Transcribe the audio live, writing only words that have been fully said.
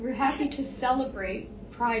We're happy to celebrate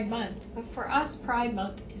Pride Month, but for us, Pride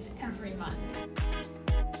Month is every month.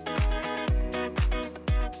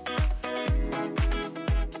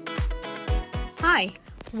 Hi,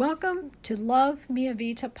 welcome to Love Mia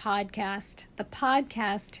Vita podcast, the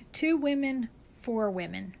podcast to women for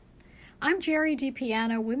women. I'm Jerry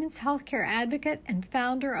DiPiano, women's healthcare advocate and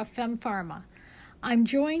founder of FemPharma. I'm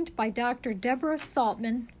joined by Dr. Deborah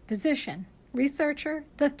Saltman, physician, researcher,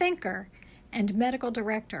 the thinker, and medical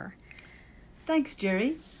director. Thanks,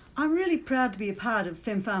 Jerry. I'm really proud to be a part of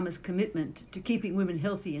FemPharma's commitment to keeping women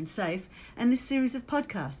healthy and safe and this series of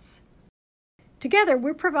podcasts. Together,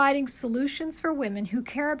 we're providing solutions for women who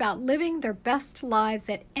care about living their best lives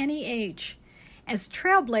at any age. As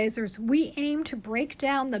trailblazers, we aim to break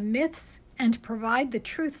down the myths and provide the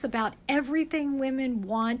truths about everything women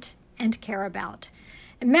want and care about.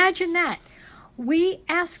 Imagine that. We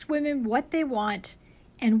asked women what they want,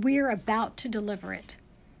 and we're about to deliver it.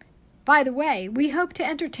 By the way, we hope to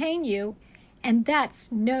entertain you, and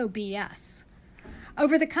that's no BS.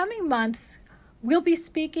 Over the coming months, we'll be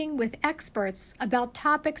speaking with experts about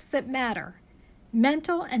topics that matter,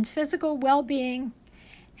 mental and physical well-being,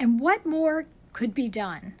 and what more could be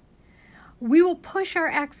done. We will push our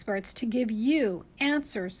experts to give you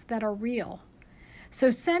answers that are real.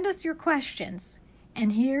 So send us your questions,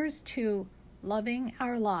 and here's to loving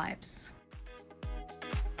our lives.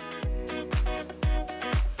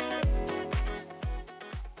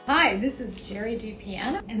 Hi, this is Jerry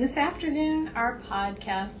DiPiano, and this afternoon our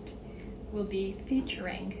podcast will be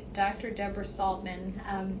featuring Dr. Deborah Saltman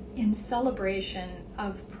in celebration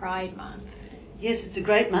of Pride Month. Yes, it's a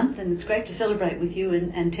great month, and it's great to celebrate with you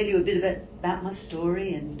and tell you a bit about my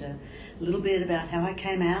story and a little bit about how I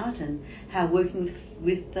came out and how working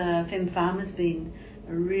with FemPharma has been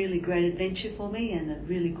a really great adventure for me and a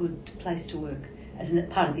really good place to work as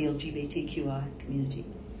part of the LGBTQI community.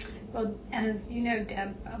 Well, as you know,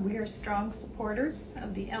 Deb, we are strong supporters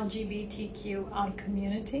of the LGBTQI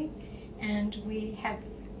community, and we have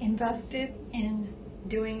invested in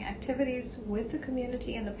doing activities with the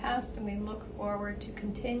community in the past, and we look forward to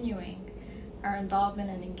continuing our involvement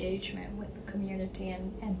and engagement with the community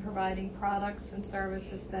and providing products and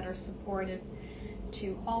services that are supportive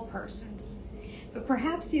to all persons. But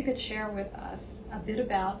perhaps you could share with us a bit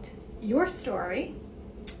about your story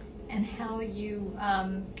and how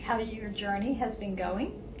your journey has been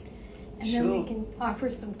going, and Sure. Then we can offer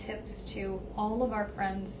some tips to all of our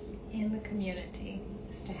friends in the community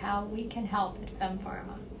as to how we can help at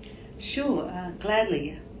FemPharma. Sure,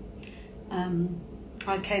 gladly.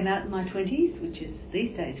 I came out in my 20s, which is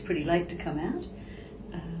these days pretty late to come out.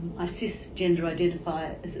 I cisgender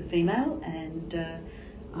identify as a female, and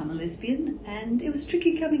I'm a lesbian, and it was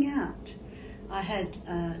tricky coming out. I had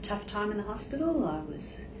a tough time in the hospital. I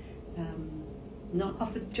was not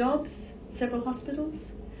offered jobs at several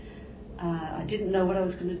hospitals. I didn't know what I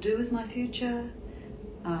was going to do with my future.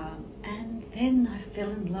 And then I fell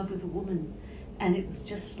in love with a woman, and it was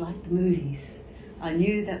just like the movies. I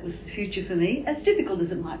knew that was the future for me, as difficult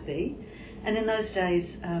as it might be. And in those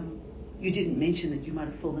days, you didn't mention that you might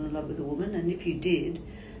have fallen in love with a woman, and if you did,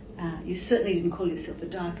 you certainly didn't call yourself a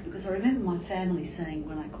dyke, because I remember my family saying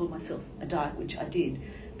when I called myself a dyke, which I did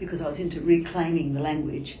because I was into reclaiming the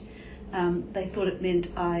language, they thought it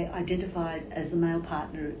meant I identified as the male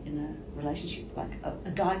partner in a relationship, like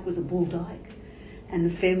a dyke was a bull dyke, and the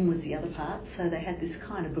femme was the other part, so they had this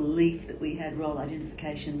kind of belief that we had role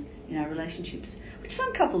identification in our relationships, which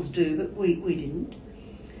some couples do, but we didn't.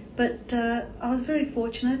 But I was very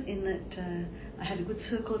fortunate in that I had a good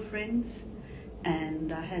circle of friends,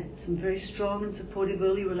 and I had some very strong and supportive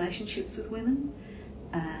early relationships with women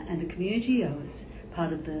and a community. I was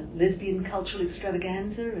part of the lesbian cultural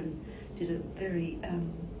extravaganza and did a very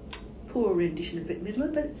poor rendition of Bette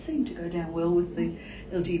Midler, but it seemed to go down well with the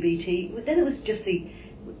LGBT. Then it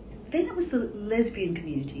was the lesbian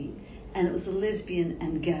community, and it was the lesbian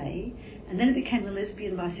and gay, and then it became the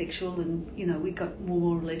lesbian bisexual, and we got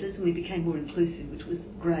more letters and we became more inclusive, which was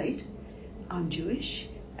great. I'm Jewish,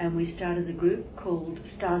 and we started a group called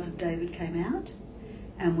Stars of David Came Out,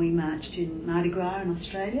 and we marched in Mardi Gras in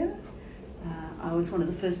Australia. I was one of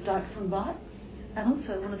the first dykes on bikes, and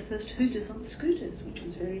also one of the first hooters on scooters, which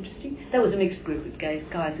was very interesting. That was a mixed group of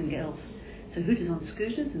guys and girls. So hooters on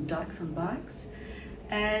scooters and dykes on bikes.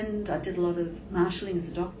 And I did a lot of marshalling as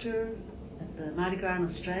a doctor at the Mardi Gras in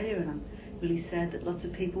Australia, and I'm really sad that lots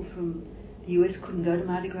of people from the US couldn't go to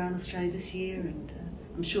Mardi Gras in Australia this year, and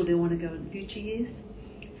I'm sure they'll want to go in future years.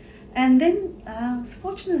 And then I was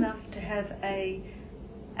fortunate enough to have a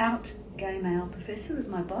out gay male professor as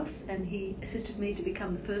my boss, and he assisted me to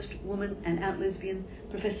become the first woman and out lesbian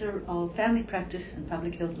professor of family practice and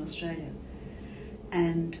public health in Australia.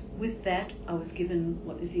 And with that, I was given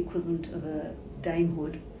what is the equivalent of a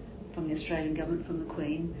damehood from the Australian government, from the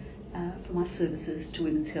Queen, for my services to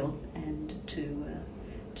women's health and to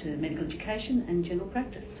medical education and general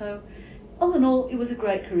practice. So all in all, it was a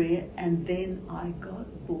great career, and then I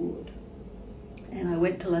got bored. And I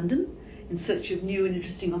went to London in search of new and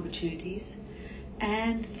interesting opportunities,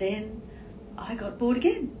 and then I got bored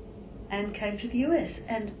again and came to the US.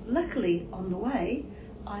 And luckily, on the way,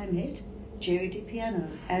 I met Jerry DiPiano,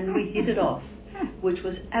 and we hit it off, which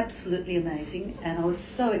was absolutely amazing. And I was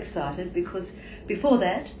so excited because before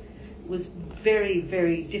that it was very,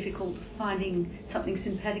 very difficult finding something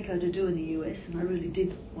simpatico to do in the US, and I really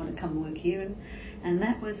did want to come work here. And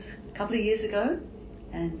that was a couple of years ago,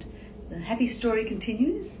 and the happy story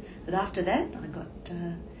continues that after that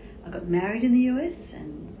I got married in the US,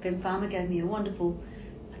 and Fem Pharma gave me a wonderful,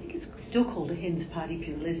 I think it's still called a hen's party if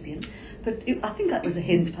you're a lesbian, but I think that was a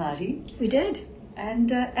hen's party. We did.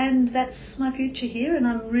 And that's my future here, and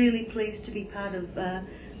I'm really pleased to be part of an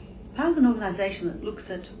organisation that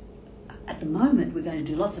looks at the moment, we're going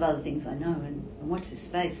to do lots of other things, I know, and watch this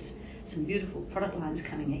space, some beautiful product lines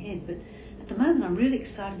coming ahead, but at the moment I'm really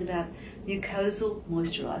excited about mucosal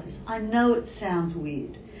moisturisers. I know it sounds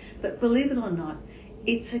weird, but believe it or not,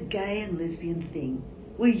 it's a gay and lesbian thing.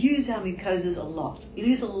 We use our mucosas a lot. We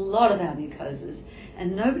use a lot of our mucosas,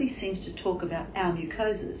 and nobody seems to talk about our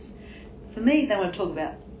mucosas. For me, they want to talk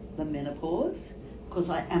about the menopause, because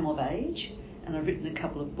I am of age, and I've written a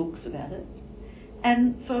couple of books about it.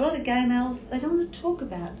 And for a lot of gay males, they don't want to talk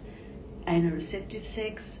about anoreceptive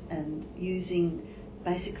sex and using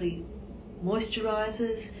basically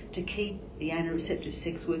moisturisers to keep the anoreceptive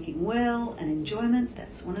sex working well and enjoyment.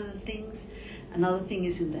 That's one of the things. Another thing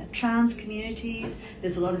is in the trans communities,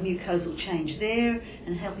 there's a lot of mucosal change there,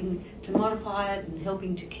 and helping to modify it and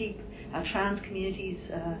helping to keep our trans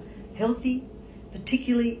communities healthy,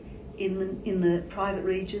 particularly in the private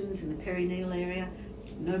regions, in the perineal area.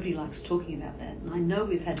 Nobody likes talking about that, and I know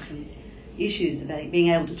we've had some issues about being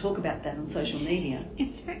able to talk about that on social media.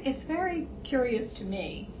 It's very curious to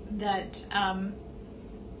me that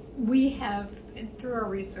we have, through our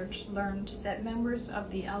research, learned that members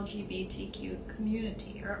of the LGBTQ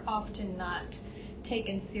community are often not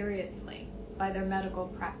taken seriously by their medical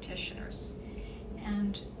practitioners.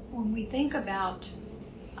 And when we think about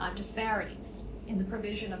disparities in the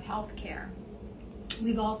provision of health care,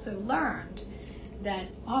 we've also learned that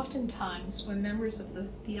oftentimes when members of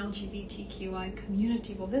the LGBTQI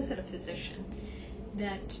community will visit a physician,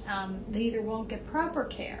 that they either won't get proper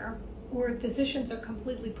care, or physicians are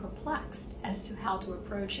completely perplexed as to how to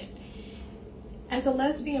approach it. As a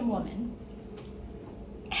lesbian woman,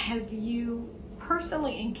 have you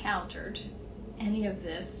personally encountered any of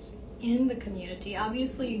this in the community?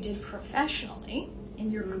 Obviously you did professionally,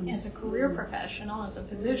 as a career professional, as a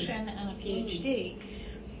physician and a PhD,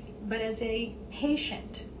 but as a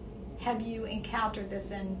patient, have you encountered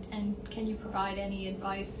this, and can you provide any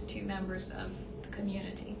advice to members of the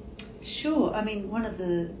community? Sure. I mean, one of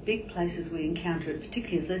the big places we encounter it,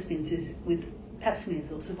 particularly as lesbians, is with pap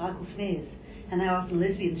smears or cervical smears, and how often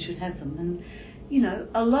lesbians should have them. And, you know,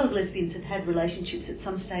 a lot of lesbians have had relationships at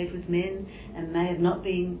some stage with men and may have not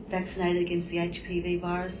been vaccinated against the HPV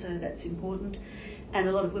virus, so that's important. And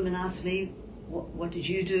a lot of women ask me, what did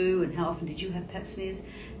you do and how often did you have pap smears?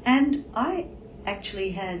 And I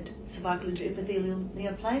actually had cervical intraepithelial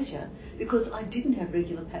neoplasia because I didn't have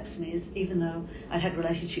regular pap smears, even though I'd had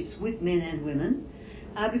relationships with men and women,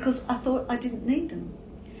 because I thought I didn't need them.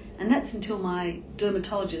 And that's until my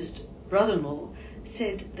dermatologist brother-in-law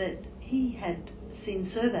said that he had seen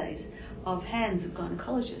surveys of hands of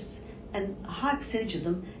gynecologists, and a high percentage of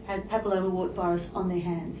them had papillomawart virus on their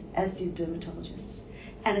hands, as did dermatologists.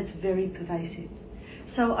 And it's very pervasive.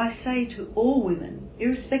 So I say to all women,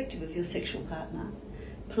 irrespective of your sexual partner,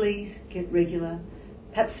 please get regular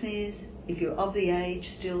pap smears. If you're of the age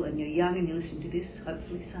still and you're young and you're listening to this,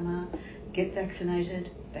 hopefully some are, get vaccinated.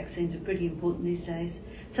 Vaccines are pretty important these days.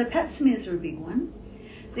 So pap smears are a big one.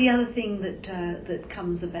 The other thing that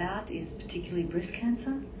comes about is particularly breast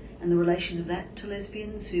cancer and the relation of that to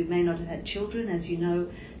lesbians who may not have had children. As you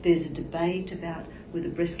know, there's a debate about whether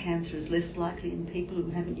breast cancer is less likely in people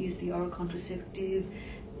who haven't used the oral contraceptive,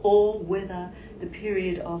 or whether the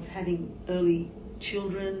period of having early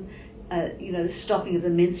children, the stopping of the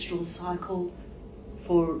menstrual cycle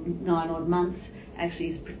for 9 odd months actually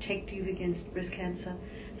is protective against breast cancer.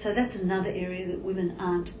 So that's another area that women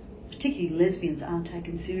particularly lesbians, aren't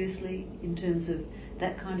taken seriously in terms of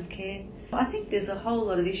that kind of care. I think there's a whole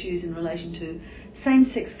lot of issues in relation to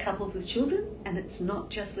same-sex couples with children, and it's not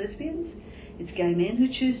just lesbians. It's gay men who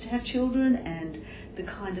choose to have children, and the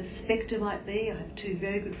kind of spectre might be. I have 2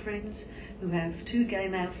 very good friends who have 2 gay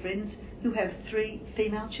male friends who have 3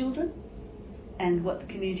 female children, and what the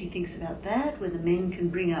community thinks about that, whether men can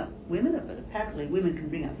bring up women, but apparently women can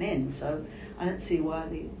bring up men, so I don't see why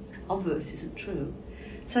the obverse isn't true.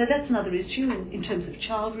 So that's another issue in terms of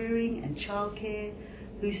child rearing and childcare,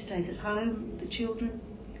 who stays at home with the children.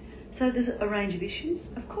 So there's a range of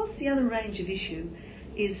issues. Of course, the other range of issue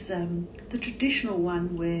is the traditional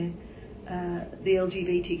one where the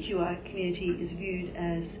LGBTQI community is viewed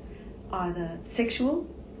as either sexual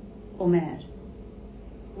or mad.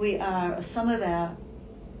 We are a sum of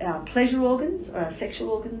our pleasure organs or our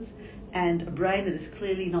sexual organs and a brain that is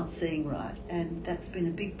clearly not seeing right. And that's been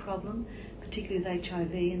a big problem, particularly with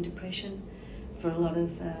HIV and depression for a lot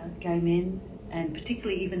of gay men, and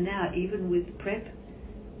particularly even now, even with PrEP,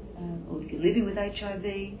 or if you're living with HIV,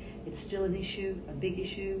 it's still an issue, a big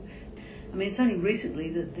issue. I mean, it's only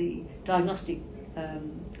recently that the Diagnostic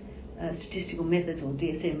Statistical Methods, or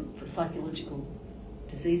DSM, for psychological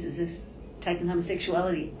diseases has taken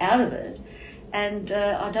homosexuality out of it. And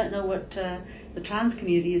I don't know what the trans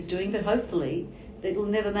community is doing, but hopefully it'll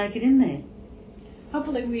never make it in there.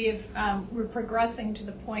 Hopefully we're progressing to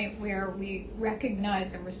the point where we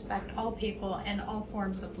recognize and respect all people and all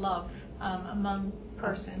forms of love among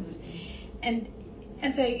persons. And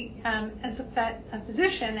as a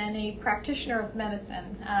physician and a practitioner of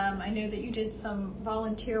medicine, I know that you did some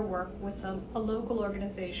volunteer work with a local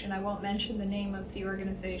organization. I won't mention the name of the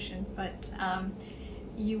organization, but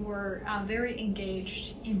you were very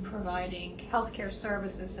engaged in providing healthcare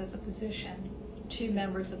services as a physician to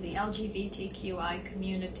members of the LGBTQI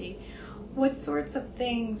community. What sorts of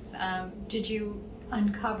things did you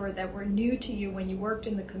uncover that were new to you when you worked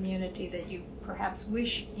in the community that you perhaps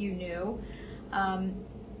wish you knew?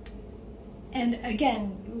 And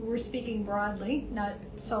again, we're speaking broadly, not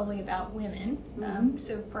solely about women. Mm-hmm.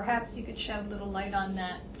 So perhaps you could shed a little light on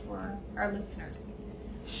that for our listeners.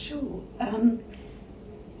 Sure.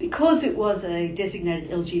 Because it was a designated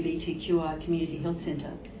LGBTQI community health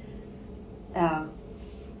centre, our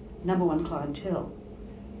number one clientele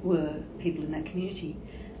were people in that community.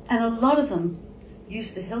 And a lot of them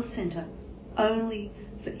used the health centre only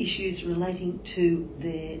for issues relating to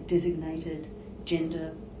their designated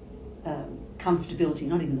gender comfortability,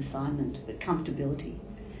 not even assignment, but comfortability.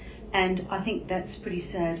 And I think that's pretty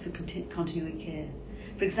sad for continuing care.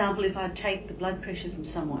 For example, if I'd take the blood pressure from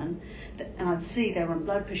someone and I'd see they were on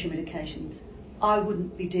blood pressure medications, I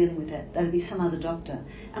wouldn't be dealing with that. That would be some other doctor.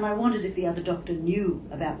 And I wondered if the other doctor knew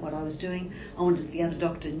about what I was doing. I wondered if the other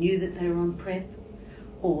doctor knew that they were on PrEP,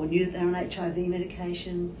 or knew that they were on HIV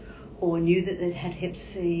medication, or knew that they'd had Hep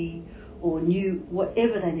C, or knew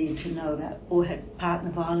whatever they needed to know about, or had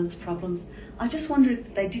partner violence problems. I just wondered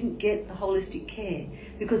if they didn't get the holistic care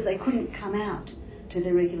because they couldn't come out to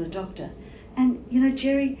their regular doctor. And, you know,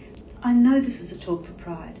 Jerry, I know this is a talk for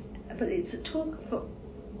Pride, but it's a talk for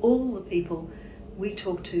all the people we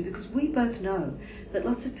talk to, because we both know that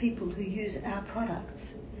lots of people who use our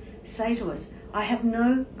products say to us, I have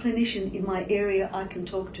no clinician in my area I can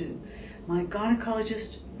talk to. My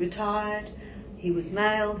gynecologist retired, he was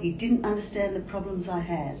male, he didn't understand the problems I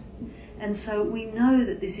had. And so we know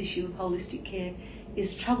that this issue of holistic care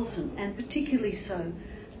is troublesome, and particularly so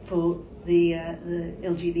for the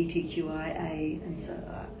LGBTQIA, and so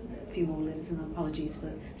a few more letters, and apologies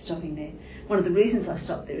for stopping there. One of the reasons I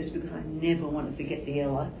stopped there is because I never want to forget the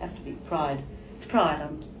L. I have to be Pride. It's Pride.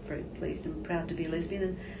 I'm very pleased and proud to be a lesbian,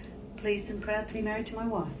 and pleased and proud to be married to my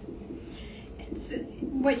wife.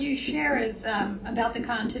 What you share is about the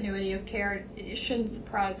continuity of care. It shouldn't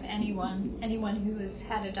surprise anyone. Anyone who has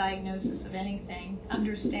had a diagnosis of anything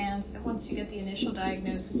understands that once you get the initial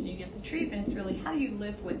diagnosis and you get the treatment, it's really how do you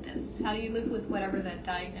live with this? How do you live with whatever that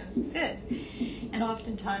diagnosis is? And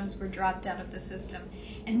oftentimes we're dropped out of the system.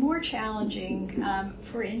 And more challenging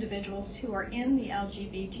for individuals who are in the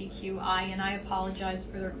LGBTQI, and I apologize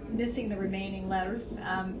for missing the remaining letters,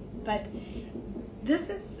 but this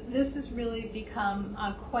has really become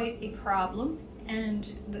quite a problem,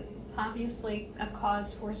 and obviously a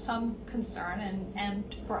cause for some concern,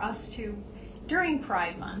 and for us to, during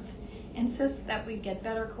Pride Month, insist that we get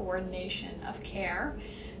better coordination of care.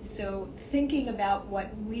 So thinking about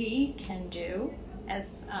what we can do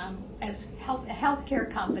as a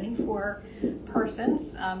healthcare company for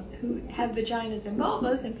persons who have vaginas and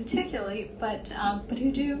vulvas in particular, but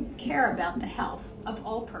who do care about the health of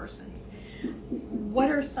all persons. What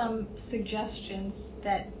are some suggestions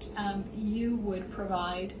that you would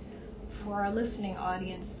provide for our listening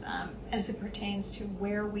audience as it pertains to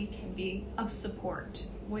where we can be of support?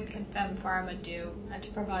 What can FemPharma do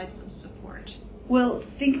to provide some support? Well,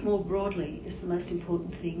 think more broadly is the most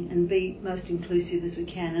important thing, and be most inclusive as we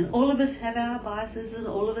can. And all of us have our biases and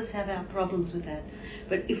all of us have our problems with that.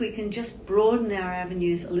 But if we can just broaden our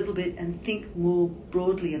avenues a little bit and think more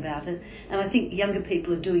broadly about it, and I think younger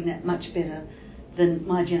people are doing that much better than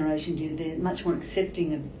my generation did. They're much more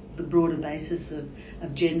accepting of the broader basis of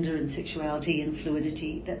gender and sexuality and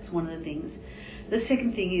fluidity. That's one of the things. The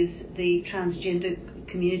second thing is the transgender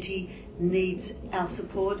community needs our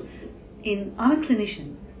support. I'm a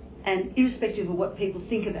clinician, and irrespective of what people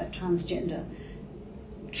think about transgender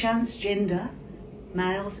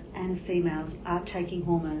males and females are taking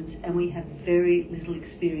hormones, and we have very little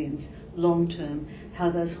experience long term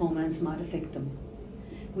how those hormones might affect them.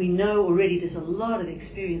 We know already there's a lot of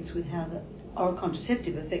experience with how the oral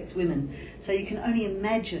contraceptive affects women, so you can only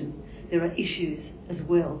imagine there are issues as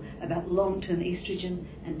well about long-term estrogen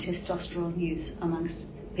and testosterone use amongst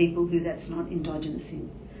people who that's not endogenous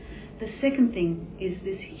in. The second thing is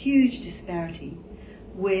this huge disparity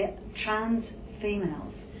where trans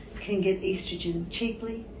females can get estrogen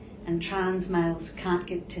cheaply and trans males can't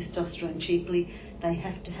get testosterone cheaply. They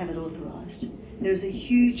have to have it authorised. There is a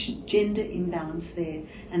huge gender imbalance there,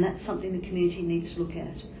 and that's something the community needs to look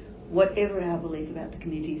at. Whatever our belief about the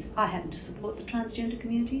communities, I happen to support the transgender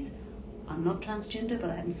communities. I'm not transgender, but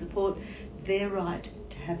I happen to support their right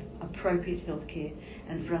to have appropriate healthcare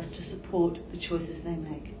and for us to support the choices they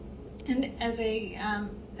make. And as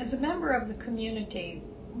a member of the community,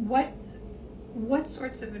 what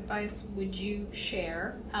sorts of advice would you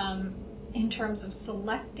share in terms of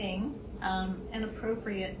selecting an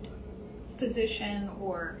appropriate physician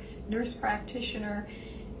or nurse practitioner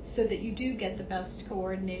so that you do get the best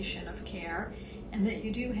coordination of care and that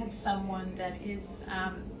you do have someone that is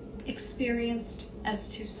experienced as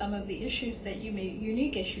to some of the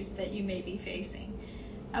unique issues that you may be facing?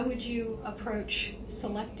 How would you approach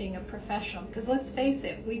selecting a professional? Because let's face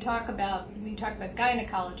it, we talk about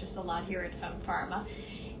gynecologists a lot here at FemPharma,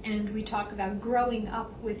 and we talk about growing up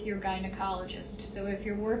with your gynecologist. So if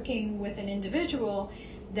you're working with an individual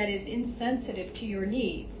that is insensitive to your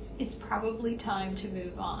needs, it's probably time to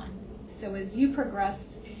move on. So as you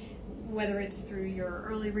progress, whether it's through your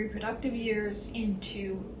early reproductive years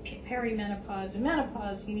into perimenopause and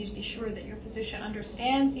menopause, you need to be sure that your physician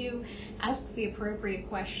understands you, asks the appropriate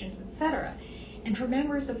questions, etc. And for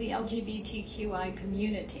members of the LGBTQI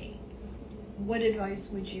community, what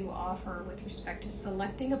advice would you offer with respect to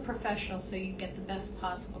selecting a professional so you get the best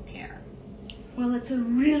possible care? Well, it's a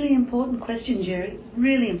really important question, Jerry,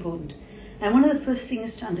 really important. And one of the first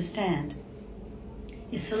things to understand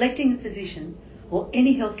is selecting a physician or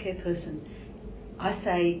any healthcare person, I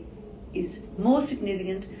say, is more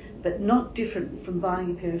significant but not different from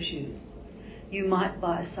buying a pair of shoes. You might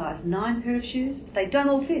buy a size 9 pair of shoes, but they don't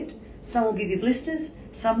all fit. Some will give you blisters,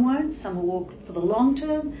 some won't, some will walk for the long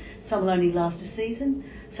term, some will only last a season.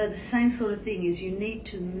 So the same sort of thing is you need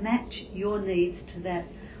to match your needs to that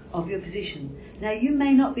of your physician. Now, you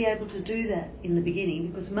may not be able to do that in the beginning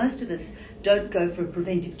because most of us don't go for a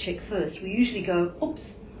preventive check first. We usually go,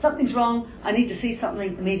 oops, something's wrong, I need to see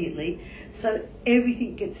something immediately. So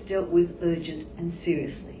everything gets dealt with urgent and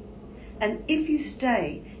seriously. And if you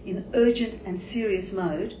stay in urgent and serious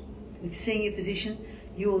mode with seeing your physician,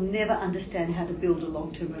 you will never understand how to build a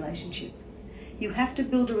long-term relationship. You have to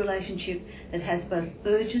build a relationship that has both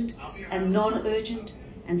urgent and non-urgent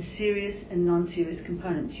and serious and non-serious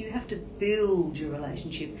components. You have to build your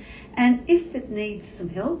relationship. And if it needs some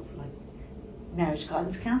help, like marriage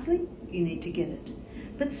guidance counselling, you need to get it.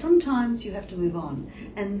 But sometimes you have to move on.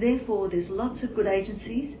 And therefore there's lots of good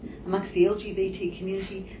agencies amongst the LGBT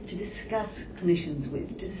community to discuss clinicians with,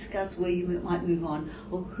 to discuss where you might move on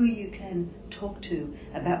or who you can talk to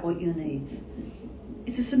about what your needs.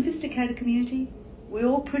 It's a sophisticated community. We're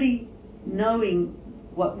all pretty knowing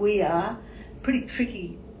what we are, pretty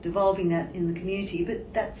tricky devolving that in the community,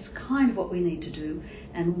 but that's kind of what we need to do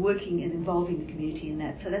and working and involving the community in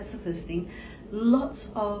that. So that's the first thing.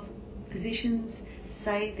 Lots of physicians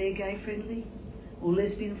say they're gay friendly or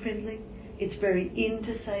lesbian friendly. It's very in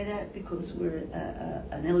to say that because we're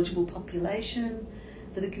an eligible population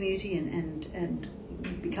for the community and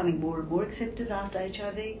becoming more and more accepted after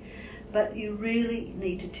HIV. But you really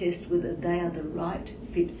need to test whether they are the right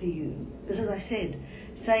fit for you. Because as I said,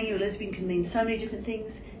 saying you're a lesbian can mean so many different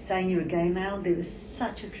things. Saying you're a gay male, there is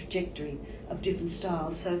such a trajectory of different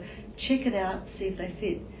styles. So check it out, see if they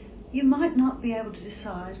fit. You might not be able to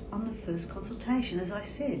decide on the first consultation, as I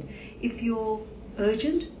said. If you're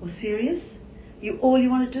urgent or serious, All you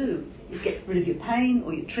want to do is get rid of your pain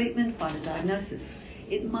or your treatment, find a diagnosis.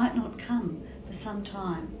 It might not come for some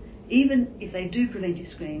time. Even if they do preventive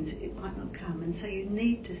screens, it might not come. And so you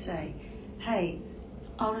need to say, hey,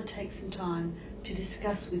 I want to take some time to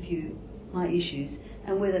discuss with you my issues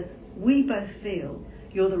and whether we both feel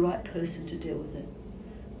you're the right person to deal with it.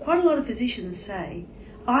 Quite a lot of physicians say,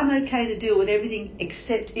 I'm okay to deal with everything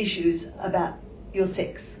except issues about your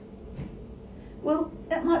sex. Well,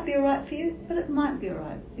 that might be all right for you, but it might be all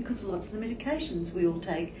right because lots of the medications we all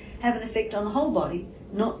take have an effect on the whole body,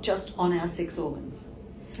 not just on our sex organs.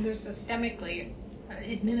 They're systemically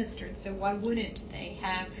administered, so why wouldn't they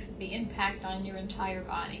have the impact on your entire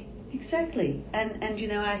body? Exactly. And you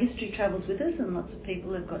know, our history travels with us, and lots of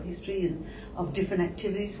people have got history of different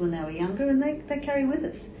activities when they were younger, and they carry with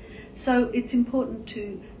us. So it's important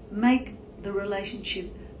to make the relationship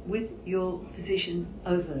with your physician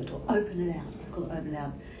overt, or open it out. I call it open it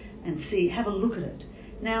out, and have a look at it.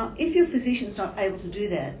 Now, if your physician's not able to do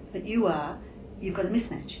that, but you are, you've got a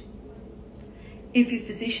mismatch. If your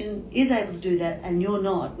physician is able to do that and you're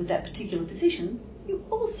not with that particular physician, you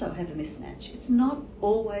also have a mismatch. It's not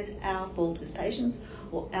always our fault as patients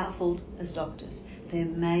or our fault as doctors. There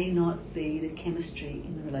may not be the chemistry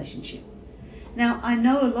in the relationship. Now, I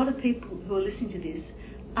know a lot of people who are listening to this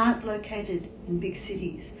aren't located in big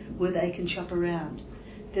cities where they can shop around.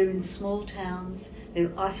 They're in small towns,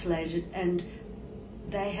 they're isolated, and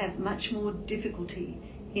they have much more difficulty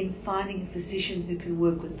in finding a physician who can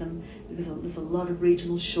work with them because there's a lot of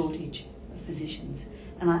regional shortage of physicians,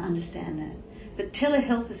 and I understand that. But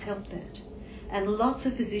telehealth has helped that, and lots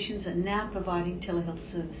of physicians are now providing telehealth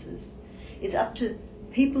services. It's up to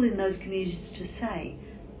people in those communities to say,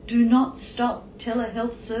 do not stop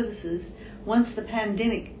telehealth services once the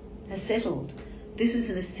pandemic has settled. This is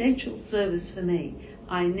an essential service for me.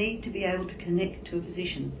 I need to be able to connect to a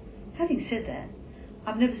physician. Having said that,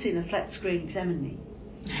 I've never seen a flat screen examine me.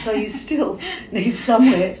 So you still need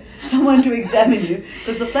someone to examine you,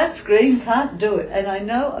 because the flat screen can't do it. And I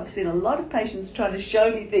know I've seen a lot of patients trying to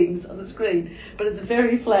show me things on the screen, but it's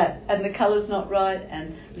very flat and the colour's not right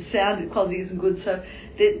and the sound quality isn't good. So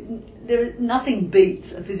nothing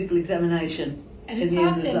beats a physical examination. And it's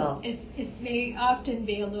often, it may often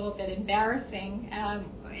be a little bit embarrassing,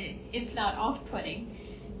 if not off-putting,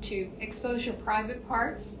 to expose your private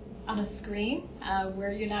parts on a screen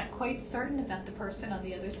where you're not quite certain about the person on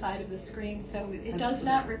the other side of the screen. So it does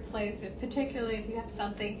not replace it, particularly if you have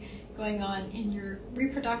something going on in your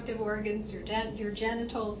reproductive organs, your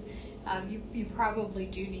genitals. You probably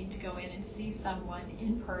do need to go in and see someone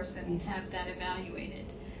in person and have that evaluated.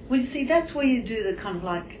 Well, you see, that's where you do the kind of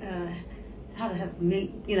like how to have,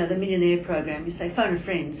 the Millionaire program. You say phone a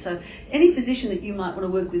friend. So any physician that you might want to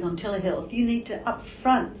work with on telehealth, you need to up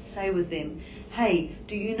front say with them, hey,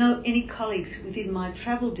 do you know any colleagues within my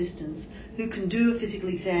travel distance who can do a physical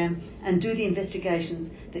exam and do the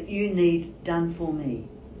investigations that you need done for me,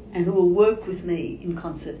 and who will work with me in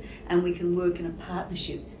concert, and we can work in a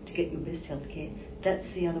partnership to get your best health care?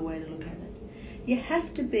 That's the other way to look at it. You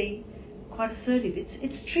have to be quite assertive.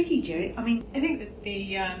 It's tricky, Jerry. I mean, I think that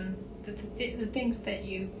the things that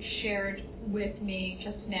you shared with me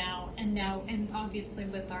just now and obviously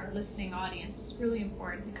with our listening audience is really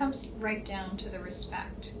important. It comes right down to the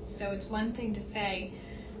respect. So it's one thing to say,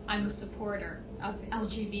 I'm a supporter of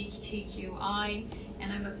LGBTQI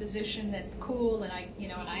and I'm a physician that's cool and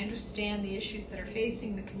I understand the issues that are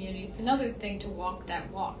facing the community. It's another thing to walk that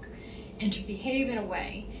walk and to behave in a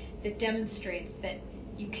way that demonstrates that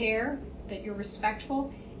you care, that you're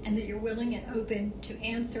respectful, and that you're willing and open to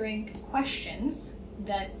answering questions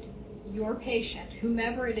that your patient,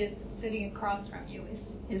 whomever it is that's sitting across from you,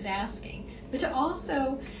 is asking. But to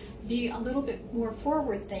also be a little bit more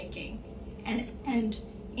forward-thinking and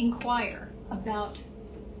inquire about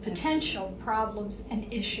potential problems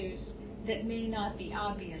and issues that may not be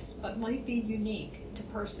obvious, but might be unique to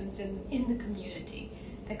persons in the community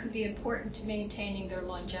that could be important to maintaining their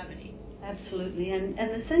longevity. Absolutely, and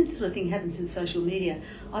the same sort of thing happens in social media.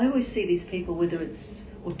 I always see these people, whether it's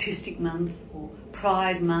Autistic Month or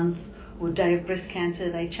Pride Month or Day of Breast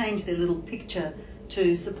Cancer, they change their little picture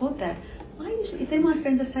to support that. I usually, if they're my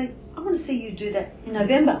friends, I say, I want to see you do that in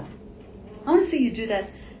November. I want to see you do that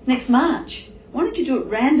next March. Why don't you do it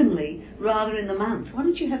randomly rather in the month? Why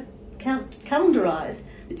don't you have calendarize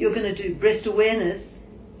that you're going to do breast awareness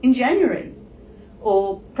in January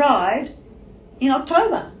or Pride in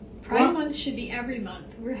October? Pride Month should be every month.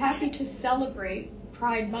 We're happy to celebrate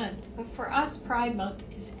Pride Month, but for us, Pride Month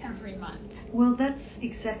is every month. Well, that's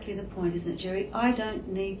exactly the point, isn't it, Jerry? I don't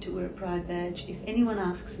need to wear a Pride badge. If anyone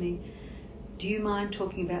asks me, do you mind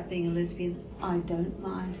talking about being a lesbian? I don't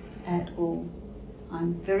mind at all.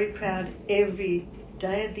 I'm very proud every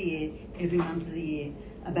day of the year, every month of the year,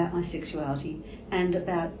 about my sexuality and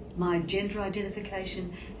about my gender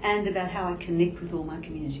identification and about how I connect with all my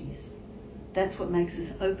communities. That's what makes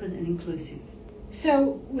us open and inclusive.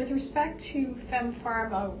 So with respect to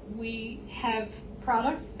FemPharma, we have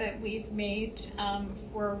products that we've made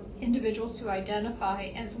for individuals who identify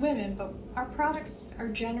as women, but our products are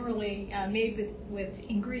generally made with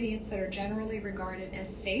ingredients that are generally regarded as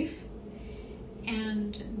safe,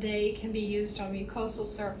 and they can be used on mucosal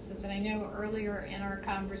surfaces. And I know earlier in our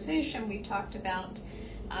conversation we talked about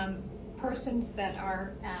persons that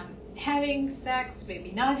are having sex,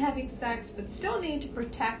 maybe not having sex, but still need to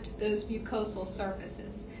protect those mucosal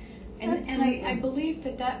surfaces. And I believe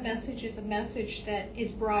that message is a message that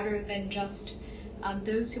is broader than just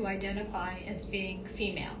those who identify as being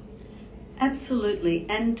female. Absolutely,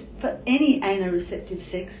 and for any anoreceptive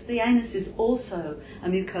sex, the anus is also a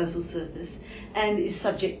mucosal surface and is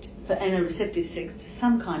subject for anoreceptive sex to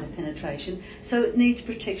some kind of penetration, so it needs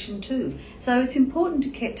protection too. So it's important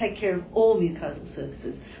to take care of all mucosal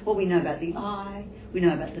surfaces. What we know about the eye, we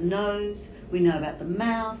know about the nose, we know about the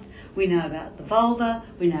mouth, we know about the vulva,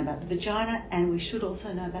 we know about the vagina, and we should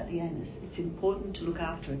also know about the anus. It's important to look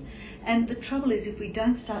after it. And the trouble is, if we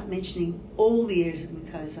don't start mentioning all the areas of the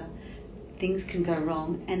mucosa, things can go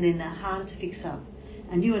wrong, and then they're harder to fix up.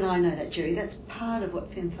 And you and I know that, Jerry. That's part of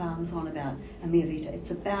what FemPharma's on about, Amia Vita. It's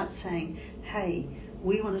about saying, hey,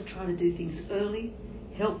 we want to try to do things early,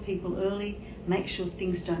 help people early, make sure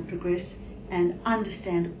things don't progress, and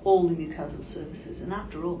understand all the mucosal surfaces. And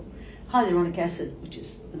after all, hyaluronic acid, which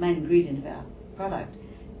is the main ingredient of our product,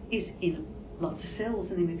 is in lots of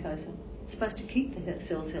cells in the mucosa. It's supposed to keep the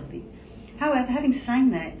cells healthy. However, having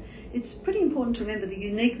said that, it's pretty important to remember the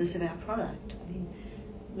uniqueness of our product. I mean,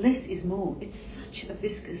 less is more. It's such a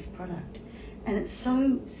viscous product, and it's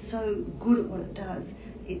so good at what it does.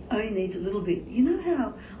 It only needs a little bit. You know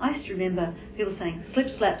how I used to remember people saying slip,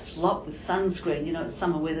 slap, slop with sunscreen, it's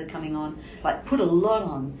summer weather coming on, like put a lot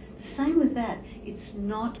on. The same with that. It's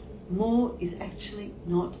not, more is actually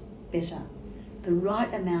not better. The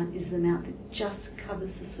right amount is the amount that just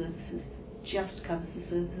covers the surfaces,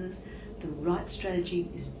 The right strategy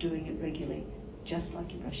is doing it regularly, just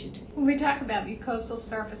like you brush your teeth. When we talk about mucosal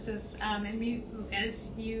surfaces,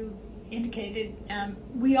 as you indicated,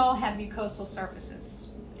 we all have mucosal surfaces.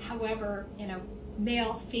 However,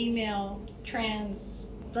 male, female, trans,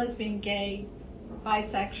 lesbian, gay,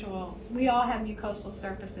 bisexual, we all have mucosal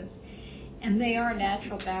surfaces, and they are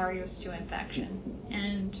natural barriers to infection.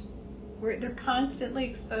 And they're constantly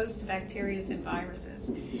exposed to bacteria and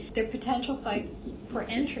viruses. They're potential sites for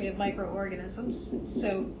entry of microorganisms,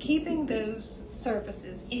 so keeping those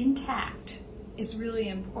surfaces intact is really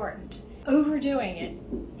important. Overdoing it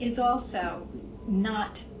is also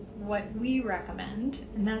not what we recommend,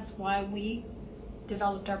 and that's why we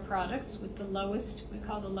developed our products with the lowest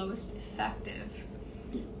effective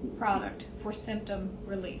product for symptom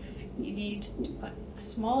relief. You need to put a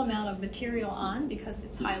small amount of material on because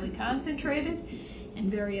it's highly concentrated and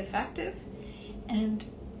very effective. And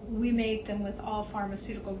we make them with all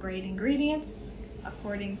pharmaceutical grade ingredients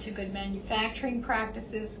according to good manufacturing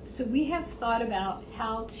practices. So we have thought about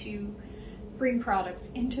how to bring products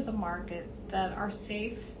into the market that are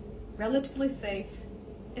safe, relatively safe,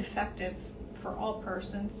 effective for all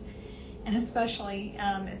persons. And especially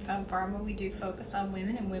at FemPharma, we do focus on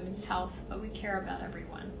women and women's health, but we care about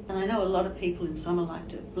everyone. And I know a lot of people in summer like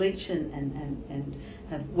to bleach and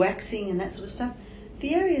have waxing and that sort of stuff.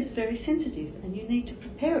 The area is very sensitive, and you need to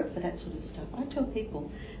prepare it for that sort of stuff. I tell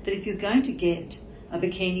people that if you're going to get a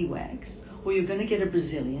bikini wax, or you're going to get a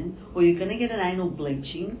Brazilian, or you're going to get an anal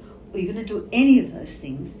bleaching, or you're going to do any of those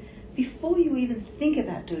things, before you even think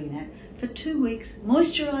about doing that, for 2 weeks,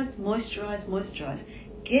 moisturize.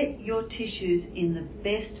 Get your tissues in the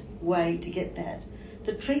best way to get that.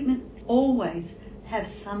 The treatment always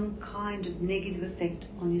has some kind of negative effect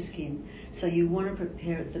on your skin, so you want to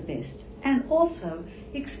prepare it the best. And also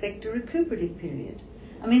expect a recuperative period.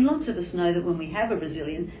 I mean, lots of us know that when we have a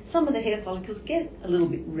Brazilian, some of the hair follicles get a little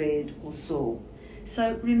bit red or sore.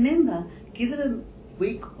 So remember, give it a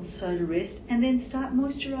week or so to rest and then start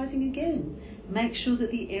moisturizing again. Make sure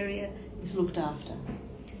that the area is looked after.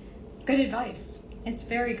 Good advice. It's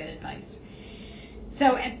very good advice.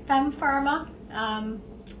 So at FemPharma,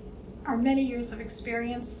 our many years of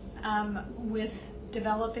experience with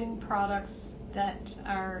developing products that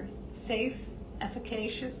are safe,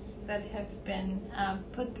 efficacious, that have been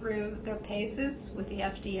put through their paces with the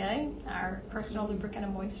FDA. Our personal lubricant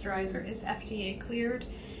and moisturizer is FDA cleared.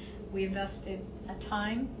 We invested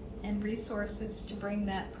time and resources to bring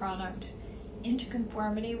that product into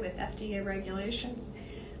conformity with FDA regulations.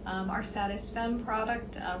 Our Satisfem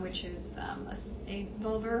product, which is a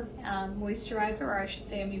vulvar moisturizer, or I should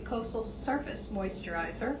say a mucosal surface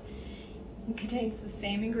moisturizer, contains the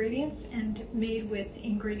same ingredients and made with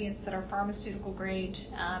ingredients that are pharmaceutical grade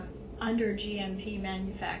under GMP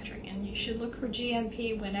manufacturing. And you should look for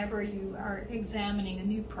GMP whenever you are examining a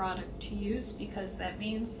new product to use, because that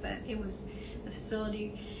means that the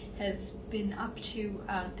facility has been up to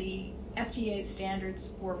the FDA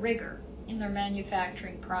standards for rigor in their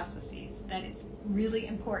manufacturing processes. That is really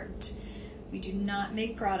important. We do not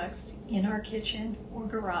make products in our kitchen or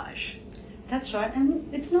garage. That's right,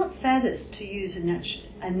 and it's not faddist to use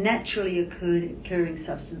a naturally occurring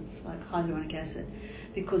substance like hyaluronic acid,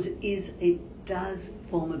 because it does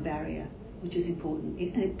form a barrier, which is important,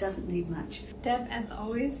 and it doesn't need much. Deb, as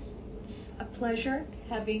always, it's a pleasure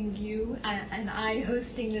having you and I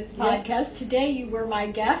hosting this podcast. Yep. Today you were my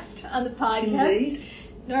guest on the podcast. Indeed.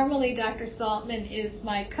 Normally Dr. Saltman is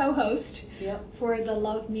my co-host for the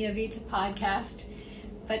Love Mia Vita podcast.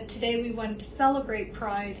 But today we wanted to celebrate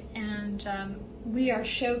Pride, and we are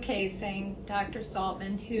showcasing Dr.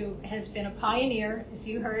 Saltman, who has been a pioneer. As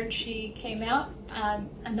you heard, she came out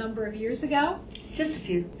a number of years ago. Just a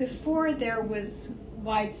few. Before there was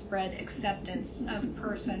widespread acceptance of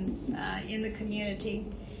persons in the community.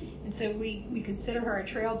 And so we consider her a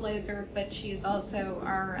trailblazer, but she is also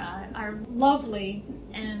our lovely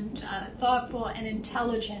and thoughtful and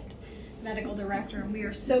intelligent medical director, and we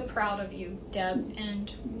are so proud of you, Deb,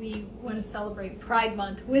 and we want to celebrate Pride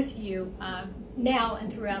Month with you now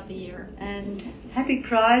and throughout the year. And happy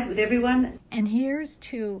Pride with everyone. And here's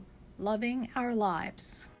to loving our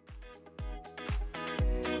lives.